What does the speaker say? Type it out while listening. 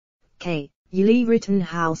Kyle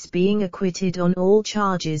Rittenhouse being acquitted on all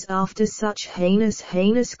charges after such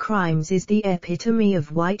heinous crimes is the epitome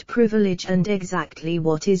of white privilege and exactly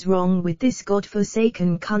what is wrong with this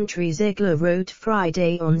godforsaken country, Zegler wrote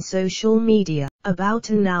Friday on social media. About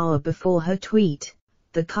an hour before her tweet,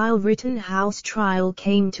 the Kyle Rittenhouse trial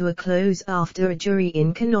came to a close after a jury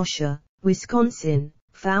in Kenosha, Wisconsin,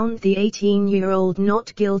 found the 18-year-old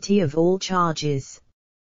not guilty of all charges.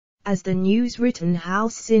 As the news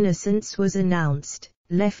Rittenhouse's innocence was announced,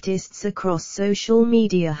 leftists across social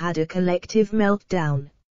media had a collective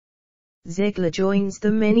meltdown. Zegler joins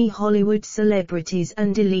the many Hollywood celebrities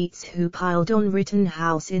and elites who piled on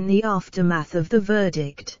Rittenhouse in the aftermath of the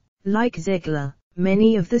verdict. Like Zegler,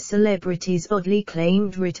 many of the celebrities oddly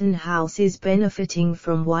claimed Rittenhouse is benefiting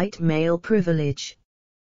from white male privilege.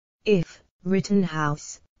 If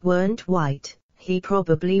Rittenhouse weren't white, he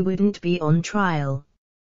probably wouldn't be on trial.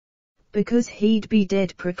 Because he'd be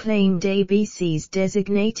dead, proclaimed ABC's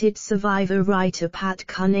designated survivor writer Pat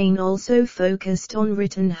Cunnane, also focused on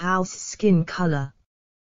Rittenhouse's skin color.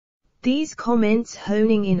 These comments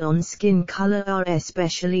honing in on skin color are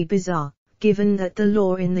especially bizarre, given that the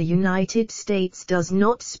law in the United States does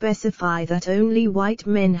not specify that only white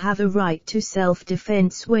men have a right to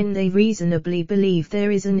self-defense when they reasonably believe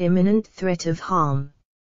there is an imminent threat of harm.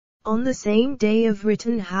 On the same day of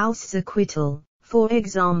Rittenhouse's acquittal, for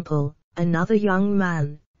example, another young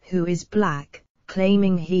man, who is black,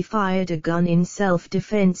 claiming he fired a gun in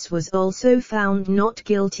self-defense was also found not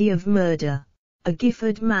guilty of murder. A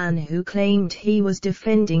Gifford man who claimed he was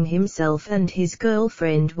defending himself and his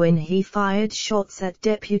girlfriend when he fired shots at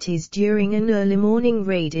deputies during an early morning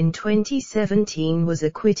raid in 2017 was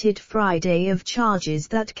acquitted Friday of charges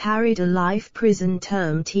that carried a life prison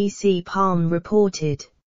term, TC Palm reported.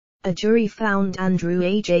 A jury found Andrew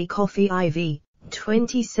A.J. Coffey IV,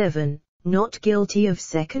 27, not guilty of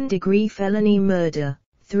second-degree felony murder,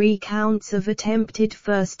 3 counts of attempted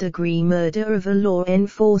first-degree murder of a law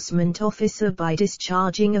enforcement officer by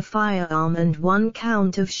discharging a firearm and 1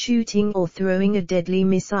 count of shooting or throwing a deadly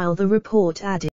missile, the report added.